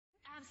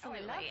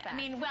Absolutely. Oh, I love that. I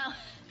mean, well,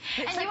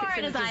 Looks and like you are a it's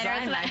in designer.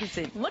 design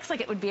magazine. Looks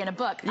like it would be in a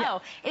book. Yeah.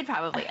 Oh, it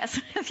probably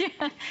is.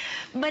 Yeah.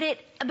 But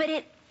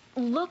it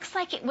looks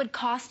like it would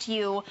cost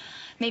you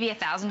maybe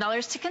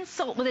 $1,000 to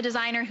consult with a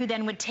designer who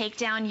then would take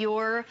down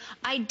your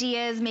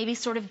ideas, maybe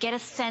sort of get a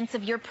sense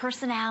of your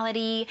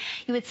personality.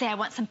 You would say, I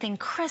want something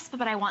crisp,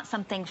 but I want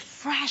something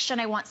fresh, and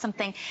I want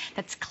something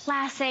that's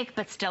classic,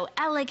 but still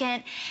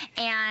elegant.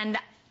 And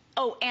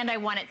oh, and I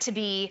want it to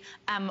be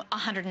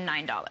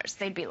 $109.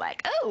 They'd be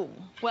like, oh,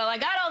 well, I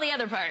got all the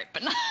other part,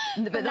 but not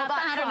the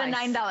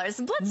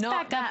 $109. Let's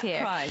back up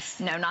here.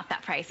 Price. No, not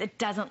that price. It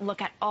doesn't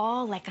look at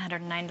all like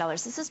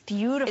 $109. This is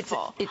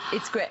beautiful.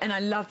 It's great, and I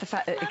love the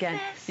fact that, again,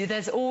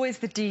 there's always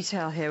the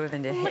detail here with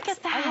India Hicks. Look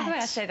at that. I love the way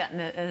I say that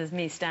as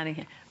me standing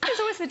here. There's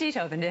always the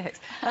detail of India Hicks.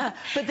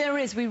 But there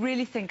is, we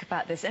really think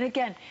about this. And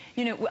again,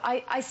 you know,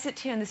 I sit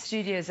here in the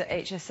studios at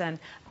HSN,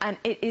 and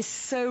it is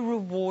so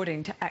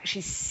rewarding to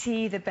actually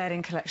see the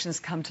bedding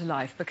collections come to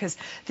life, because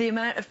the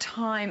amount of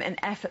time and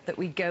effort that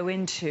we go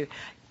into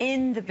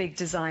in the big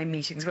design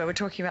meetings where we're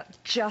talking about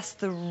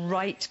just the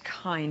right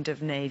kind of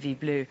navy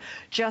blue,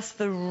 just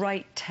the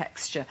right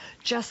texture,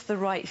 just the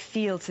right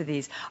feel to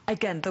these.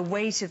 Again, the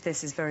weight of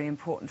this is very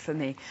important for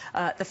me.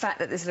 The fact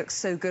that this looks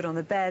so good on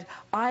the bed.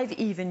 I've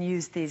even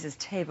used these as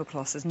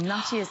tablecloths, as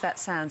nutty as that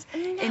sounds,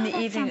 in the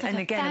evening. And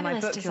again, in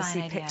my book, you'll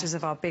see pictures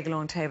of our big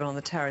long table on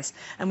the terrace.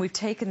 And we've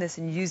taken this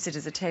and used it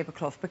as a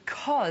tablecloth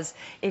because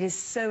it is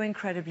so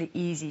incredibly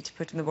easy to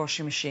put in the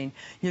washing machine.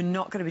 You're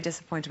not going to be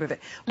disappointed with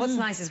it. What's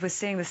nice is we're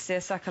seeing the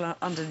seersucker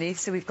underneath,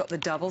 so we've got the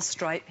double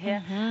stripe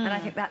here, and I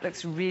think that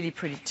looks really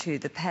pretty too,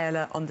 the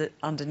paler on the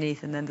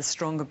underneath and then the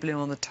stronger blue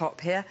on the top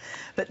here.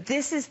 But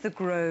this is the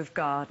Grove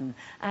Garden,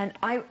 and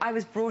I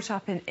was brought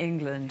up in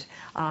England,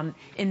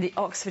 in the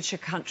Oxfordshire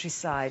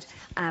countryside,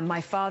 and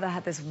my father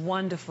had this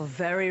wonderful,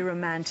 very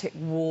romantic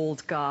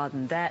walled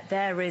garden.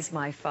 There is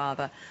my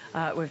father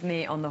with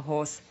me on the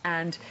horse,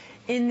 and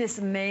in this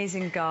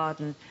amazing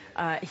garden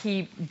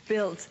he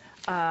built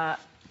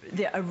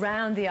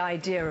around the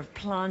idea of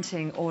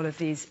planting all of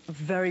these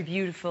very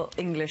beautiful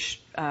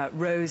English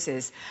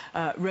roses,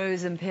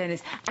 rose and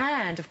peonies,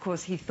 and of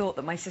course he thought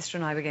that my sister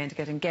and I were going to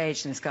get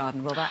engaged in this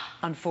garden. Well, that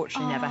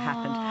unfortunately never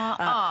happened.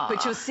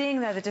 But you're seeing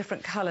there the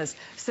different colours.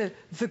 So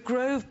the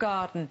Grove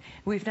Garden,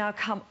 we've now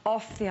come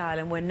off the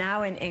island. We're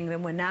now in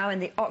England. We're now in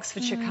the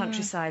Oxfordshire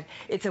countryside.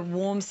 It's a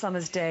warm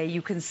summer's day.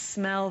 You can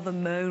smell the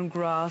mown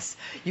grass.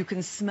 You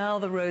can smell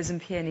the rose and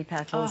peony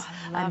petals.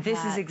 And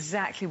this is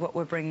exactly what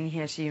we're bringing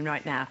here to you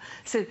right now.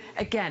 So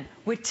again,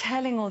 we're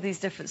telling all these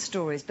different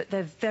stories, but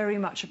they're very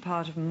much a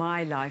part of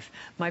my life,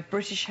 my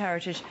British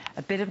heritage,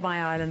 a bit of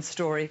my island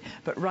story.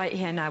 But right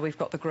here now we've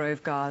got the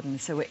Grove Garden,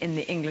 so we're in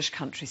the English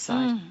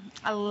countryside.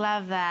 I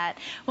love that.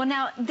 Well,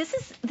 now this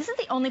is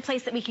the only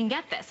place that we can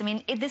get this. I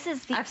mean, this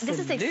is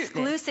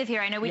exclusive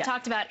here. I know we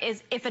talked about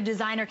is if a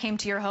designer came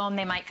to your home,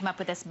 they might come up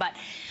with this, but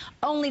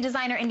only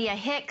designer India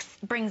Hicks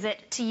brings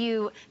it to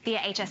you via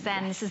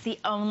HSN. This is the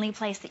only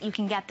place that you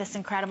can get this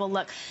incredible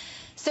look.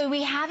 So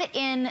we have it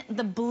in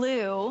the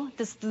blue,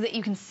 this that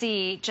you can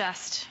see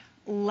just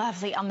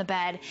lovely on the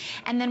bed.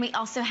 And then we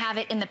also have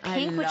it in the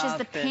pink, which is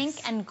the pink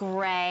and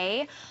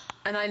gray.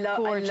 And I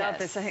love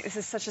this. I think this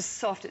is such a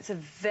soft, it's a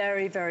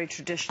very, very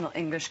traditional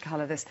English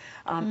colour, this.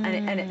 And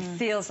it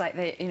feels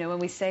like, you know, when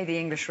we say the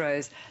English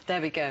rose, there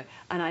we go.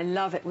 And I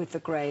love it with the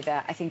grey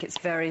there. I think it's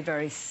very,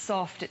 very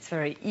soft. It's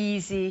very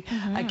easy.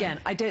 Again,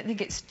 I don't think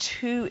it's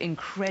too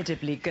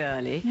incredibly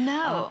girly.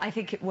 No. I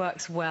think it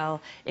works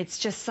well. It's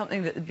just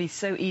something that would be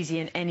so easy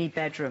in any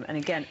bedroom. And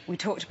again, we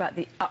talked about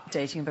the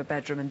updating of a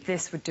bedroom, and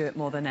this would do it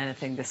more than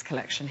anything, this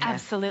collection here.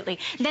 Absolutely.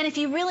 Then if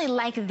you really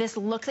like this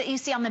look that you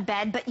see on the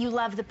bed, but you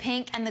love the pink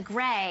and the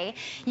gray,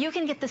 you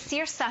can get the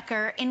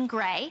seersucker in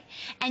gray,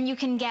 and you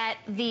can get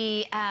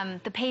the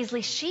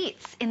paisley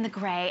sheets in the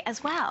gray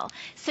as well.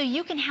 So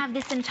you can have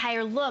this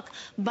entire look,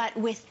 but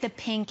with the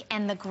pink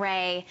and the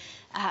gray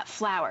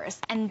flowers.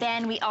 And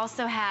then we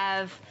also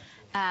have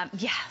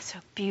yeah, so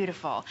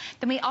beautiful.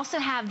 Then we also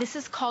have, this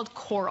is called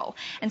coral.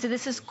 And so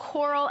this is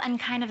coral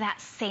and kind of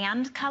that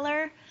sand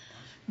color.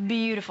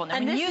 Beautiful. Now,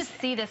 when you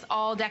see this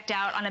all decked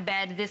out on a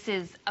bed, this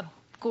is a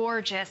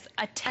gorgeous,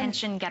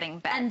 attention-getting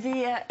bed. And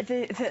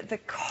the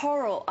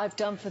coral I've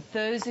done for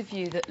those of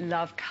you that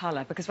love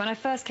colour, because when I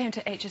first came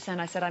to HSN,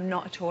 I said I'm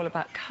not at all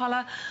about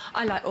colour.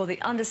 I like all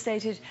the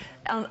understated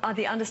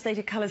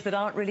colours that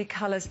aren't really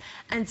colours.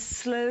 And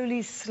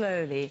slowly,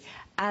 slowly,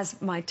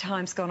 as my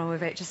time's gone on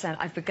with HSN,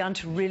 I've begun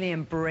to really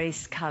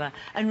embrace colour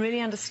and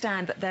really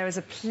understand that there is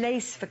a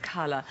place for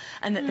colour,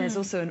 and that there's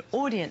also an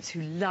audience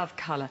who love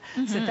colour.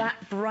 So that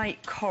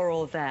bright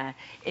coral there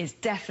is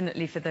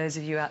definitely for those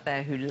of you out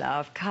there who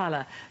love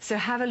colour. So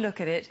have a look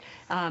at it,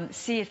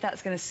 see if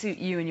that's going to suit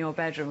you in your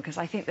bedroom, because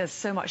I think there's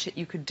so much that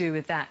you could do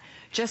with that.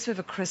 Just with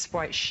a crisp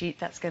white sheet,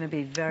 that's going to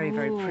be very,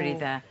 very pretty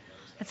there.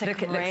 That's a Look,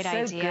 great idea. it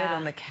looks so good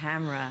on the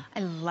camera.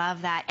 I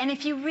love that. And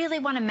if you really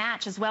want to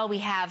match as well, we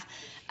have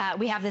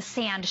the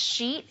sand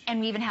sheet, and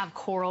we even have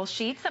coral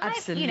sheets. That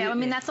Absolutely. might, I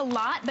mean, that's a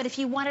lot. But if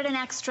you wanted an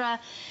extra,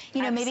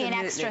 maybe an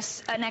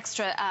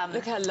extra.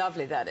 Look how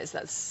lovely that is.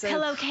 That's so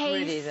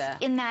pillowcase pretty there.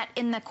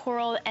 in the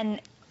coral, and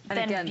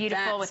then again,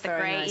 beautiful with the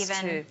gray, nice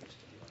even. Too.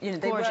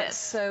 They gorgeous. work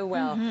so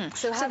well.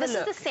 So have a this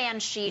look. is the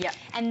sand sheet, Yeah.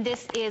 and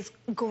this is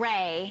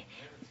gray.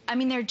 I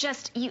mean, they're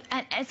just,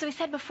 as we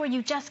said before,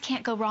 you just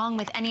can't go wrong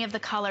with any of the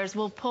colors.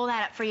 We'll pull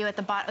that up for you at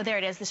the bottom. Oh, there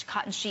it is, this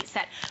cotton sheet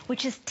set,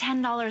 which is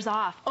 $10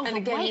 off. Oh, and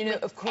again,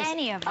 of course,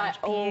 any of them. I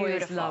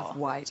always love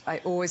white. I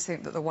always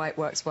think that the white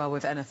works well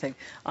with anything.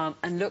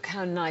 And look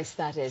how nice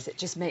that is. It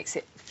just makes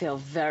it feel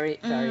very,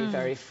 very,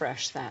 very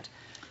fresh, that.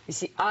 You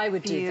see, I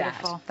would do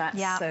that.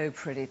 That's so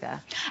pretty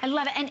there. I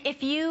love it. And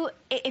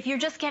if you're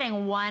just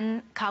getting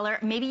one color,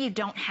 maybe you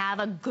don't have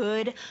a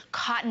good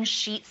cotton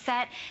sheet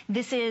set,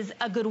 this is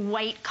a good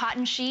white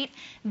cotton sheet.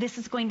 This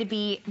is going to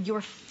be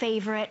your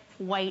favorite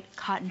white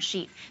cotton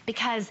sheet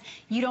because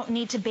you don't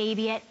need to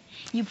baby it.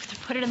 You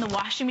put it in the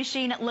washing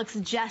machine, it looks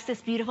just as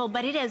beautiful,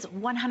 but it is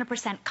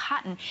 100%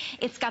 cotton.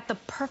 It's got the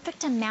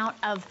perfect amount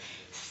of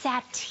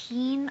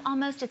sateen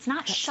almost. It's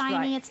not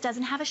shiny, it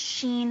doesn't have a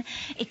sheen.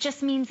 It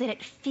just means that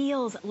it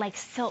feels like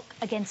silk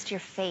against your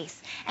face.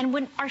 And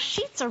when our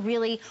sheets are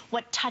really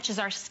what touches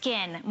our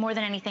skin more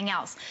than anything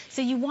else.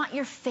 So you want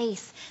your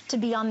face to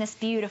be on this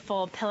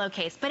beautiful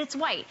pillowcase, but it's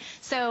white.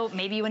 So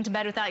maybe you went to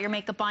bed without your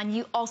makeup on.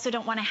 You also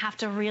don't want to have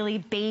to really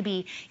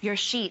baby your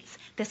sheets.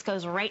 This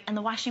goes right in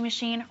the washing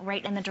machine,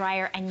 right in the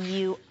dryer, and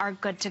you are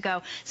good to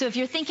go. So if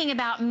you're thinking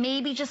about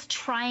maybe just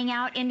trying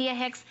out India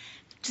Hicks,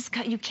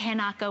 you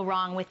cannot go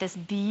wrong with this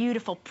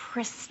beautiful,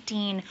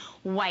 pristine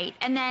white.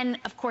 And then,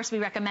 of course, we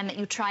recommend that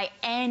you try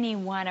any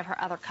one of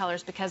her other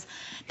colors because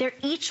they're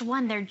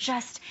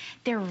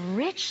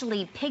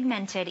richly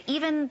pigmented.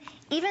 Even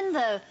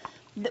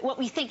what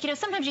we think,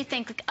 sometimes you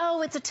think, like,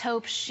 oh, it's a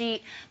taupe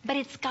sheet, but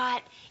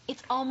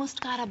it's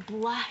almost got a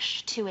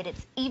blush to it.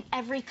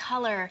 Every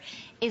color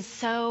is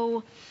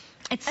so...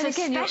 It's so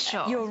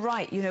special. You're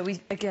right.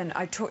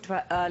 I talked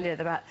about earlier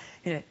about,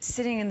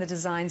 sitting in the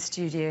design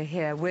studio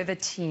here with a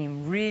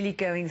team, really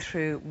going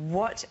through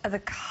what are the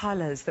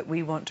colors that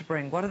we want to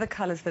bring? What are the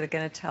colors that are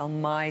going to tell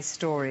my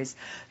stories?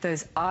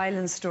 Those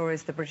island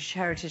stories, the British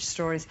heritage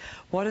stories,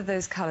 what are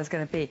those colors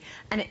going to be?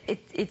 And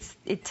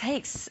it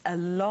takes a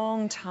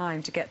long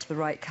time to get to the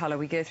right color.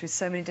 We go through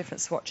so many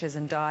different swatches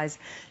and dyes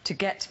to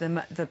get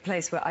to the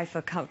place where I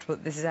feel comfortable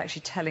that this is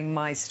actually telling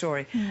my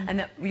story. And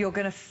that you're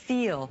going to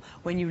feel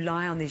when you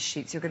lie on these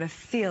sheets, you're going to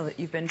feel that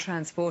you've been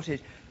transported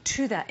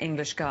to that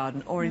English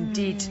garden or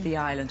indeed to the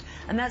island.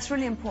 And that's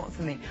really important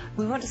for me.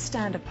 We want to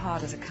stand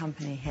apart as a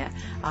company here.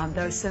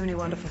 There are so many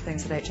wonderful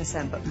things at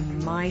HSN, but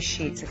my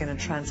sheets are going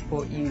to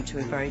transport you to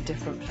a very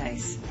different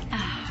place.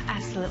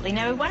 Absolutely.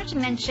 Now, we wanted to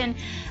mention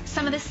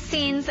some of the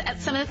scenes,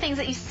 some of the things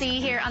that you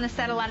see here on the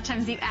set. A lot of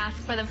times you ask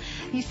for them.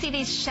 You see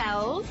these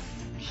shells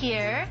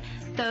here.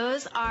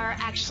 Those are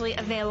actually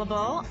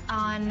available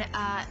on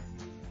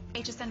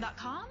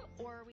hsn.com.